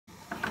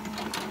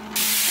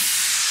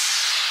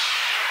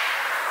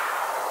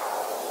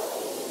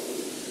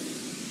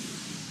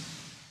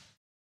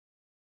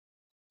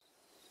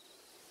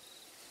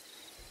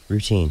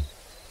Routine.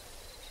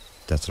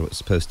 That's what it was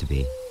supposed to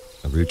be.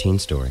 A routine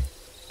story.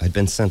 I'd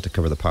been sent to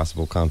cover the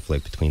possible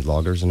conflict between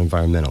loggers and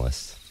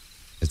environmentalists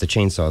as the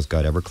chainsaws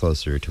got ever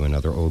closer to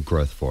another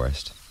old-growth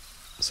forest.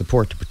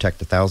 Support to protect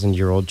the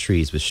 1,000-year-old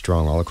trees was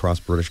strong all across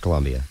British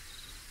Columbia.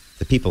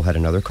 The people had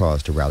another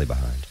cause to rally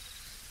behind.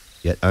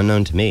 Yet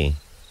unknown to me,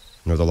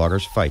 nor the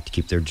loggers' fight to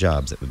keep their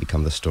jobs that would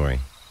become the story.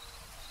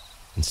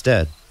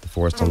 Instead, the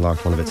forest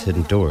unlocked one of its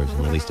hidden doors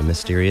and released a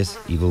mysterious,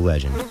 evil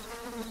legend.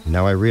 And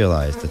now I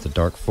realized that the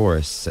dark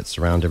forests that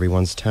surround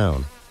everyone's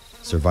town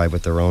survive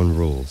with their own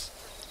rules,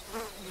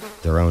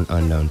 their own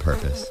unknown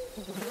purpose.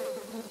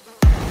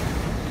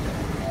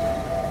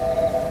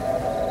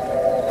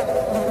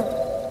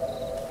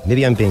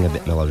 Maybe I'm being a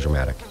bit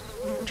melodramatic,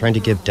 trying to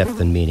give depth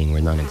and meaning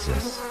where none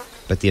exists,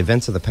 but the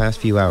events of the past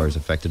few hours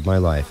affected my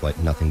life like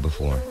nothing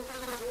before.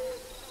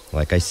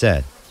 Like I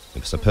said, it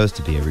was supposed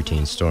to be a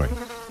routine story.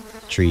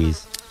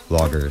 Trees,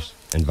 loggers,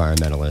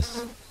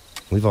 environmentalists,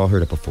 we've all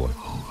heard it before,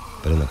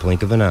 but in the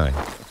blink of an eye,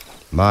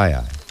 my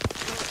eye,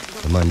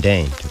 the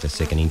mundane took a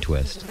sickening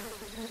twist.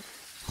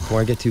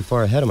 Before I get too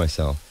far ahead of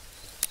myself,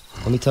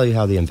 let me tell you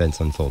how the events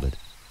unfolded.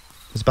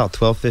 It was about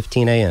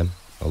 12:15 a.m.,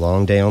 a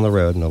long day on the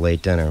road and a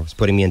late dinner was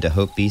putting me into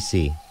Hope,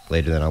 BC,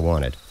 later than I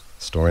wanted.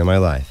 Story of my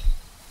life.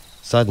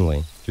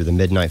 Suddenly, through the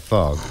midnight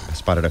fog, I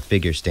spotted a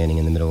figure standing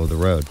in the middle of the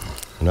road.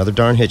 Another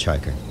darn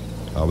hitchhiker,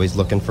 always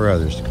looking for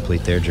others to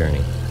complete their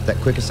journey. That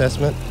quick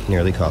assessment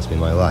nearly cost me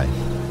my life.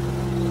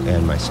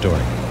 And my story.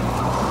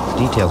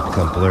 The details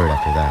become blurred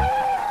after that.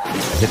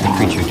 I hit the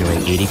creature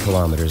doing 80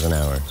 kilometers an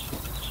hour.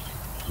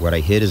 What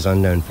I hit is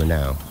unknown for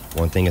now.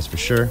 One thing is for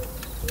sure,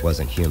 it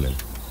wasn't human.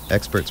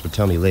 Experts would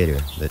tell me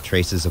later that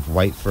traces of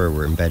white fur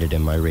were embedded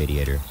in my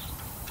radiator.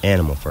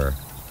 Animal fur.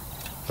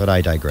 But I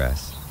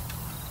digress.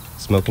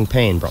 Smoke and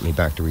pain brought me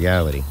back to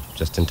reality,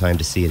 just in time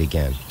to see it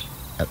again.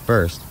 At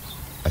first,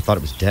 I thought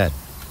it was dead.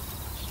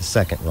 The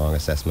second wrong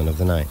assessment of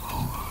the night.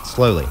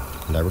 Slowly,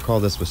 and I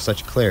recall this with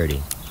such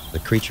clarity, the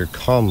creature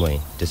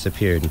calmly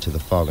disappeared into the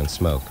fog and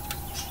smoke,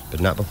 but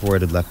not before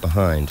it had left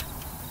behind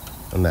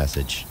a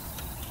message.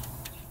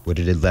 What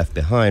it had left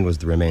behind was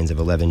the remains of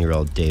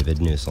 11-year-old David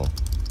Nussel.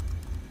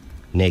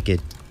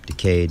 Naked,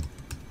 decayed,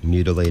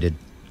 mutilated,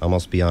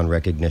 almost beyond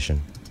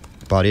recognition.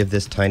 The body of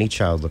this tiny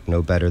child looked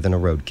no better than a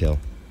roadkill.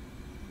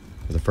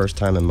 For the first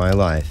time in my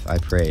life, I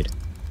prayed.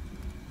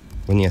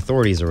 When the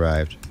authorities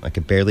arrived, I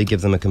could barely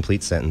give them a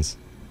complete sentence.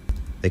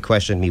 They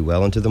questioned me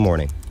well into the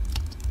morning.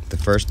 The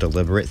first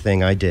deliberate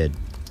thing I did,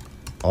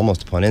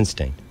 almost upon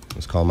instinct,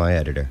 was call my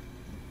editor.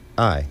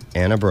 I,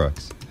 Anna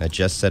Brooks, had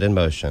just set in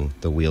motion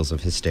the wheels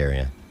of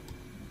hysteria.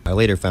 I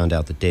later found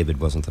out that David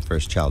wasn't the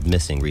first child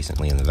missing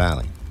recently in the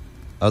valley.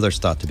 Others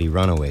thought to be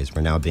runaways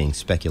were now being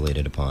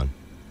speculated upon.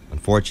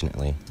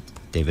 Unfortunately,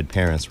 David's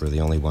parents were the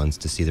only ones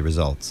to see the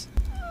results.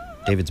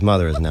 David's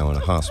mother is now in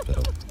a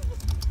hospital.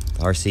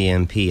 The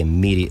RCMP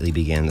immediately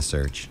began the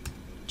search.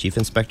 Chief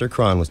Inspector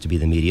Cron was to be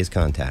the media's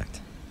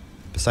contact.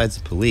 Besides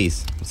the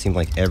police, it seemed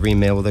like every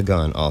male with a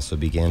gun also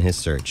began his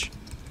search.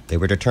 They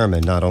were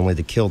determined not only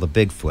to kill the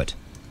Bigfoot,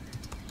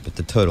 but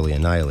to totally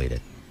annihilate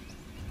it.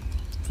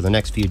 For the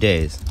next few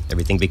days,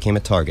 everything became a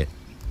target.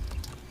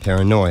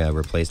 Paranoia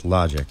replaced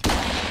logic.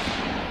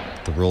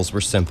 The rules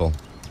were simple.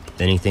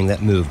 Anything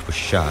that moved was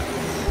shot.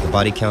 The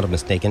body count of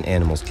mistaken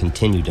animals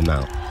continued to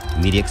mount. The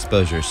media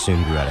exposure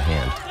soon grew out of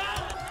hand.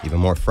 Even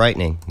more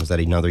frightening was that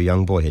another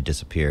young boy had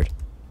disappeared.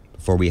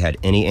 Before we had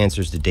any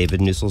answers to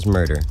David Nussel's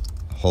murder,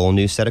 a whole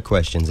new set of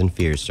questions and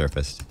fears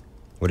surfaced.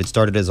 What had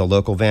started as a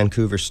local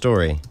Vancouver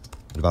story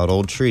about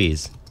old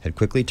trees had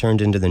quickly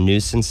turned into the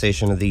news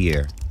sensation of the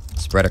year,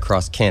 spread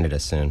across Canada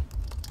soon.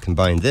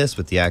 Combine this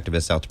with the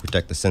activists out to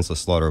protect the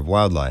senseless slaughter of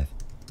wildlife,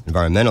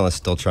 environmentalists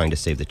still trying to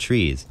save the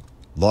trees,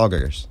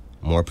 loggers,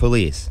 more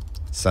police,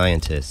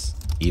 scientists,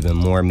 even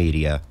more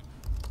media.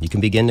 You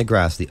can begin to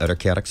grasp the utter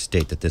chaotic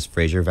state that this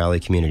Fraser Valley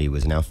community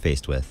was now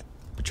faced with.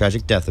 The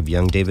tragic death of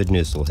young David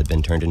Nussel had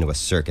been turned into a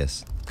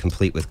circus,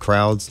 complete with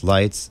crowds,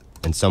 lights,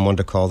 and someone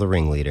to call the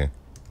ringleader.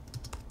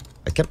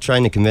 I kept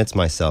trying to convince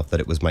myself that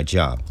it was my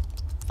job.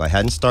 If I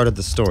hadn't started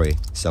the story,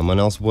 someone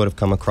else would have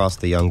come across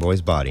the young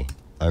boy's body.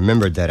 I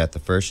remembered that at the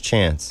first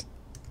chance,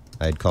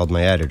 I had called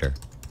my editor.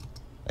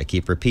 I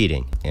keep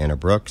repeating, Anna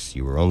Brooks,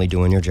 you were only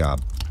doing your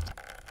job.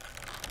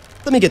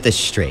 Let me get this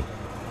straight.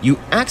 You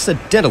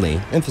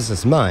accidentally,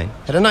 emphasis mine,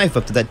 had a knife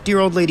up to that dear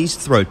old lady's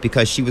throat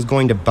because she was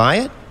going to buy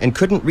it and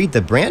couldn't read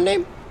the brand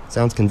name?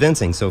 Sounds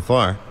convincing so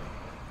far.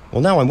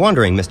 Well, now I'm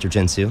wondering, Mr.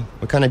 Jinsu,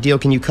 what kind of deal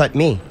can you cut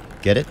me?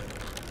 Get it?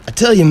 I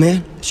tell you,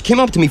 man, she came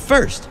up to me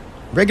first.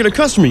 Regular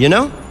customer, you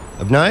know?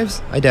 Of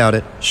knives? I doubt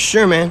it.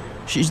 Sure, man.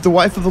 She's the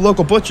wife of a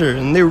local butcher,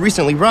 and they were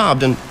recently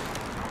robbed, and...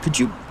 Could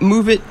you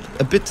move it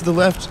a bit to the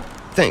left?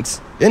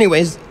 Thanks.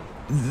 Anyways,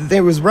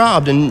 they was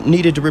robbed and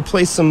needed to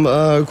replace some,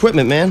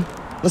 equipment, man.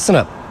 Listen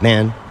up,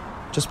 man.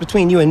 Just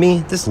between you and me,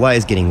 this lie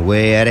is getting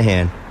way out of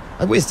hand.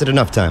 I've wasted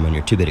enough time on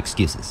your two-bit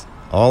excuses.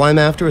 All I'm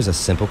after is a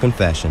simple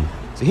confession.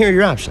 So here are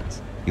your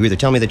options. You either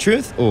tell me the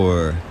truth,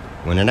 or...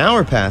 When an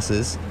hour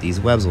passes,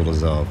 these webs will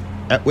dissolve.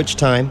 At which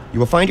time, you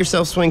will find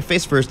yourself swimming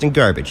face first in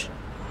garbage.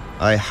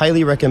 I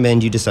highly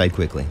recommend you decide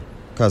quickly.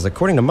 Because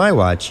according to my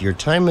watch, your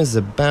time is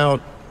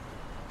about...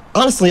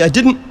 Honestly, I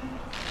didn't...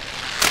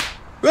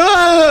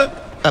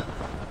 Up.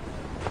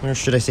 Or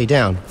should I say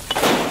down?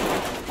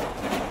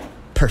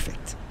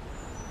 Perfect.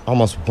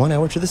 Almost 1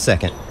 hour to the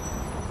second.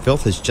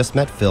 Filth has just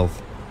met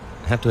filth.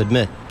 I have to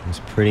admit, it was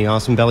a pretty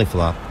awesome belly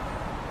flop.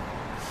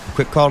 A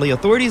quick call to the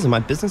authorities and my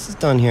business is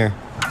done here.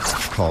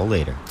 Call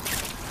later.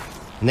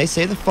 And they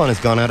say the fun has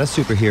gone out of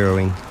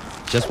superheroing.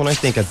 Just when I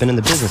think I've been in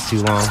the business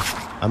too long,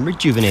 I'm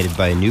rejuvenated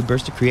by a new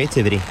burst of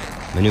creativity.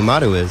 My new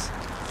motto is,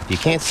 if you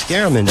can't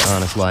scare them into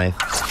honest life,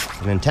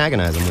 then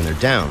antagonize them when they're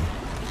down.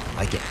 I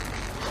like it.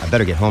 I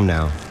better get home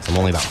now, so I'm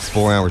only about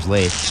 4 hours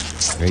late.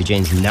 Mary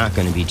Jane's not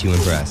going to be too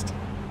impressed.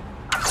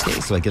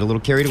 Okay, so I get a little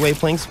carried away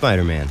playing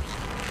Spider-Man.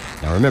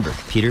 Now remember,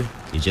 Peter,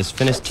 you just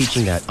finished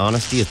teaching that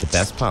honesty is the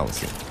best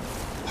policy.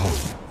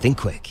 Oh, think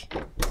quick.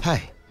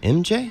 Hi,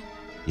 MJ?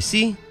 You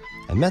see,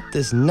 I met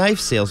this knife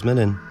salesman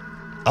and...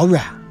 All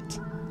right,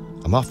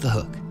 I'm off the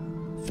hook.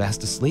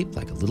 Fast asleep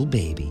like a little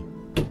baby.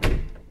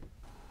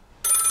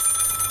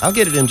 I'll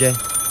get it, MJ.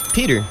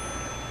 Peter,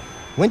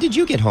 when did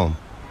you get home?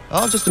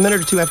 Oh, just a minute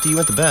or two after you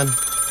went to bed.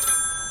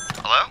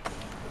 Hello?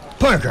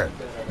 Parker,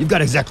 you've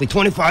got exactly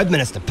 25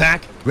 minutes to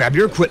pack, grab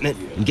your equipment,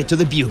 and get to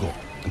the Bugle.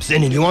 I'm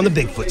sending you on the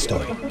Bigfoot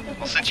story.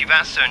 Well, since you've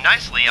asked so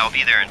nicely, I'll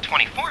be there in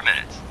 24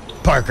 minutes.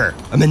 Parker,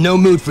 I'm in no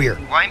mood for your...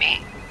 Why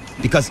me?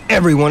 Because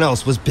everyone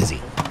else was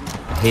busy.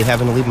 I hate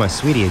having to leave my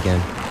sweetie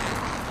again.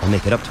 I'll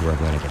make it up to her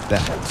when I get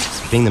back.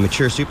 Being the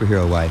mature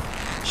superhero wife,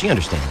 she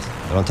understands.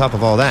 But on top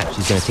of all that,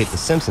 she's going to tape The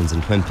Simpsons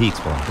and Twin Peaks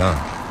while I'm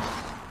gone.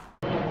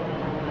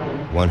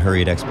 One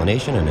hurried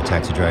explanation and a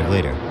taxi drive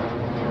later.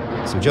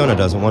 So Jonah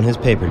doesn't want his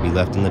paper to be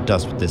left in the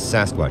dust with this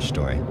Sasquatch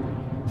story.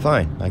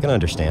 Fine, I can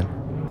understand.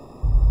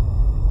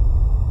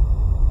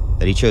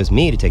 That he chose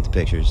me to take the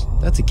pictures,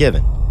 that's a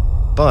given.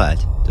 But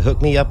to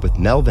hook me up with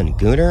Melvin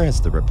Gooner as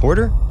the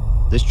reporter?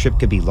 This trip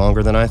could be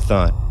longer than I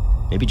thought.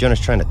 Maybe Jonah's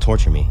trying to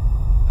torture me.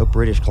 Hope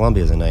British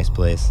Columbia is a nice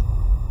place.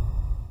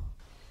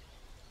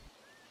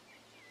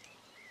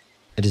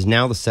 It is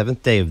now the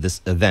 7th day of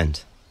this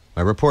event.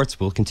 My reports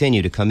will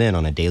continue to come in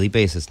on a daily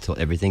basis until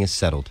everything is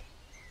settled.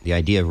 The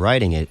idea of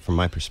writing it from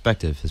my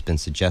perspective has been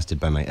suggested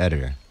by my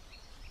editor.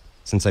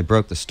 Since I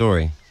broke the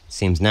story, it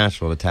seems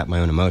natural to tap my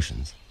own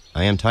emotions.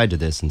 I am tied to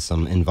this in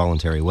some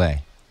involuntary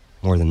way.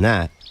 More than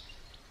that,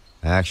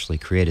 I actually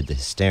created the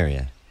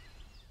hysteria.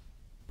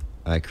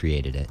 I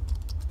created it.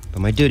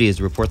 But my duty is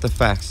to report the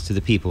facts to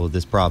the people of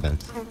this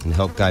province and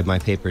help guide my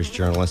paper's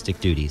journalistic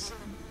duties.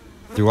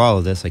 Through all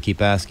of this, I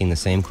keep asking the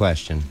same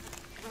question.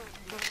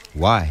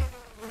 Why?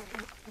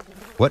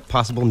 What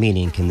possible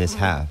meaning can this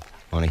have,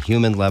 on a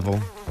human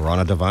level or on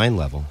a divine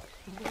level?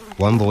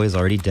 One boy is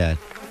already dead,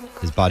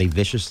 his body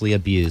viciously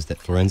abused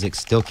that forensics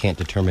still can't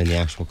determine the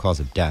actual cause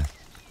of death.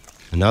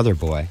 Another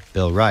boy,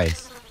 Bill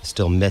Rice, is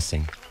still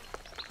missing.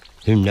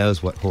 Who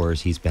knows what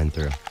horrors he's been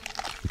through?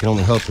 We can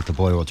only hope that the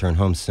boy will return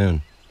home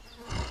soon.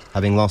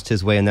 Having lost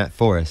his way in that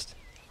forest,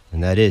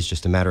 and that is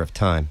just a matter of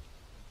time,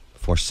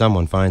 before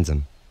someone finds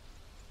him.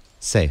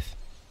 Safe.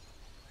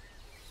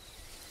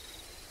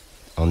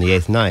 On the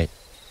 8th night,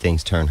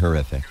 things turn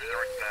horrific.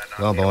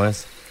 Well,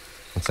 boys,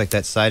 looks like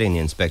that sighting the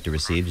inspector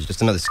received is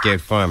just another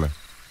scared farmer.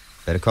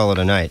 Better call it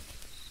a night.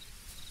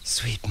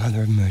 Sweet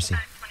mother of mercy.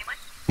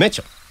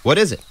 Mitchell, what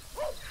is it?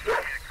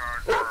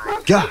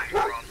 God,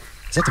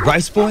 is that the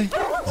Rice boy?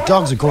 The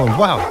dogs are going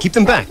wild. Keep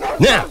them back,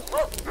 now!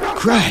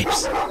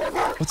 Cripes!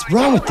 What's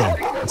wrong with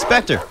them?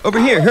 Inspector, over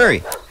here,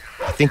 hurry!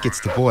 I think it's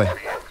the boy.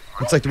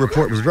 Looks like the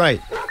report was right.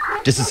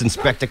 This is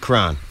Inspector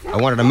Cron. I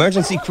want an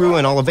emergency crew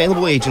and all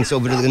available agents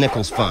over to the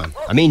Nichols farm.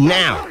 I mean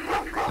now!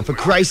 And for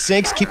Christ's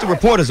sakes, keep the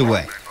reporters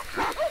away.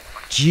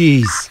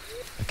 Jeez.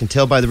 I can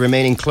tell by the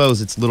remaining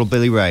clothes it's little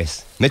Billy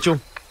Rice. Mitchell,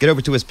 get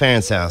over to his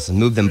parents' house and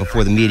move them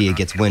before the media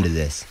gets wind of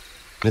this.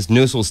 Miss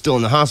Newsell's still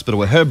in the hospital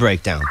with her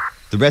breakdown.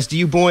 The rest of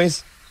you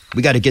boys,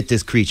 we gotta get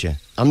this creature.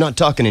 I'm not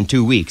talking in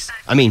 2 weeks.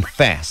 I mean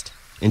fast.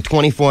 In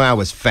 24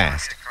 hours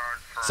fast.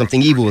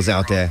 Something evil is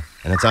out there,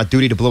 and it's our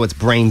duty to blow its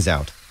brains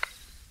out.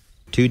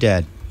 2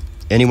 dead.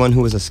 Anyone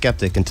who was a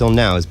skeptic until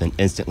now has been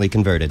instantly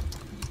converted.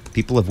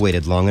 People have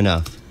waited long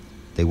enough.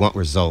 They want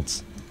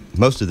results.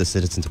 Most of the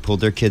citizens have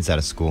pulled their kids out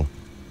of school.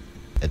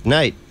 At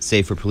night,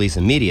 save for police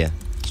and media,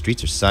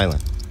 streets are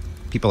silent.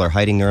 People are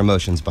hiding their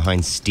emotions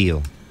behind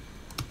steel.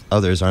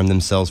 Others arm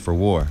themselves for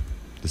war.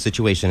 The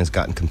situation has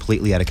gotten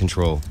completely out of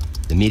control.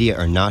 The media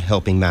are not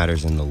helping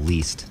matters in the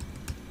least.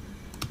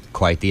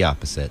 Quite the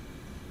opposite.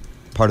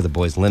 Part of the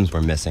boy's limbs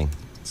were missing.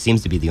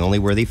 Seems to be the only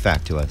worthy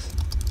fact to us.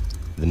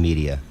 The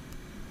media.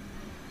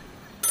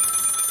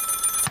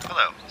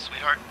 Hello,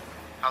 sweetheart.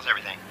 How's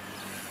everything?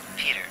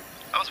 Peter,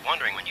 I was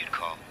wondering when you'd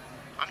call.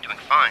 I'm doing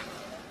fine.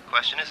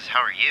 Question is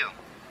how are you?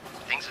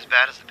 Things as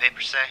bad as the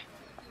papers say?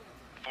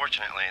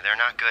 Fortunately, they're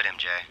not good,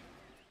 MJ.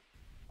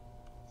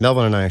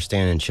 Melvin and I are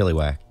staying in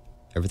Chilliwack.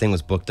 Everything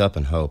was booked up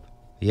in Hope.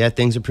 Yeah,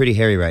 things are pretty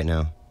hairy right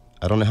now.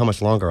 I don't know how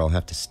much longer I'll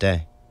have to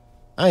stay.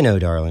 I know,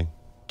 darling.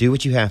 Do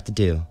what you have to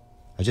do.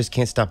 I just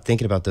can't stop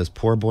thinking about those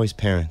poor boys'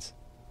 parents.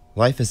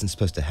 Life isn't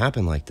supposed to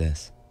happen like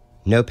this.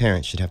 No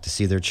parent should have to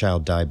see their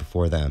child die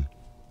before them.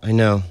 I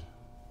know.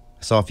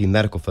 I saw a few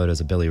medical photos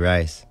of Billy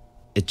Rice.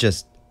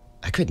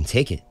 I couldn't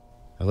take it.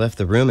 I left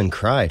the room and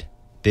cried.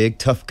 Big,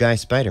 tough guy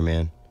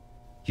Spider-Man.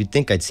 You'd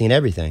think I'd seen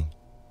everything,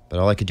 but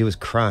all I could do was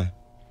cry.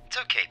 It's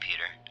okay,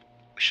 Peter.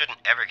 We shouldn't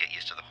ever get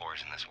used to the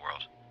horrors in this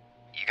world.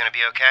 You gonna be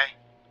okay?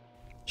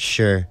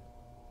 Sure.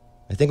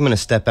 I think I'm gonna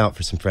step out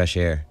for some fresh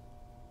air.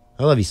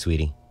 I love you,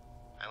 sweetie.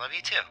 I love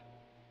you too.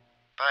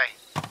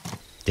 Bye.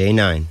 Day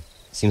 9.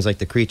 Seems like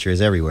the creature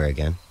is everywhere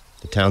again.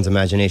 The town's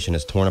imagination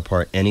has torn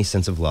apart any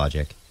sense of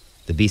logic.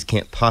 The beast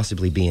can't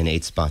possibly be in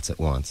 8 spots at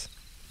once.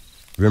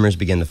 Rumors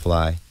begin to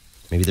fly.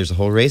 Maybe there's a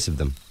whole race of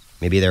them.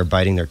 Maybe they're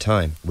biding their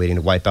time, waiting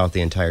to wipe out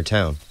the entire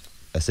town.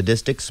 A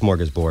sadistic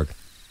smorgasbord.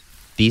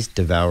 Beast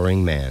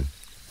devouring man.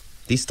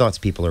 These thoughts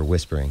people are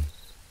whispering.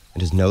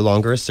 It is no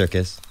longer a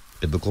circus.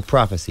 Biblical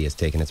prophecy has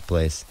taken its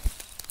place.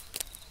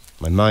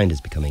 My mind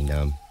is becoming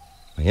numb.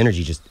 My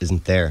energy just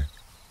isn't there.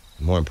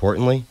 And more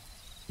importantly,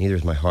 neither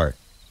is my heart.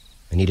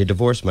 I need to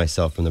divorce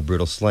myself from the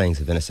brutal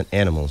slayings of innocent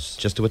animals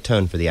just to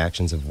atone for the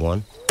actions of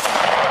one.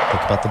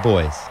 Think about the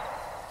boys.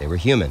 They were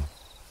human.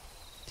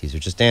 These are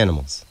just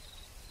animals.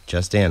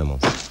 Just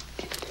animals.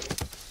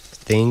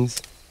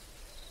 Things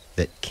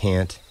that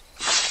can't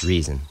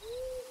reason.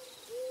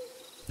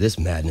 This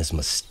madness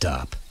must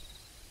stop.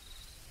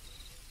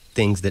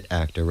 Things that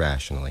act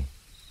irrationally.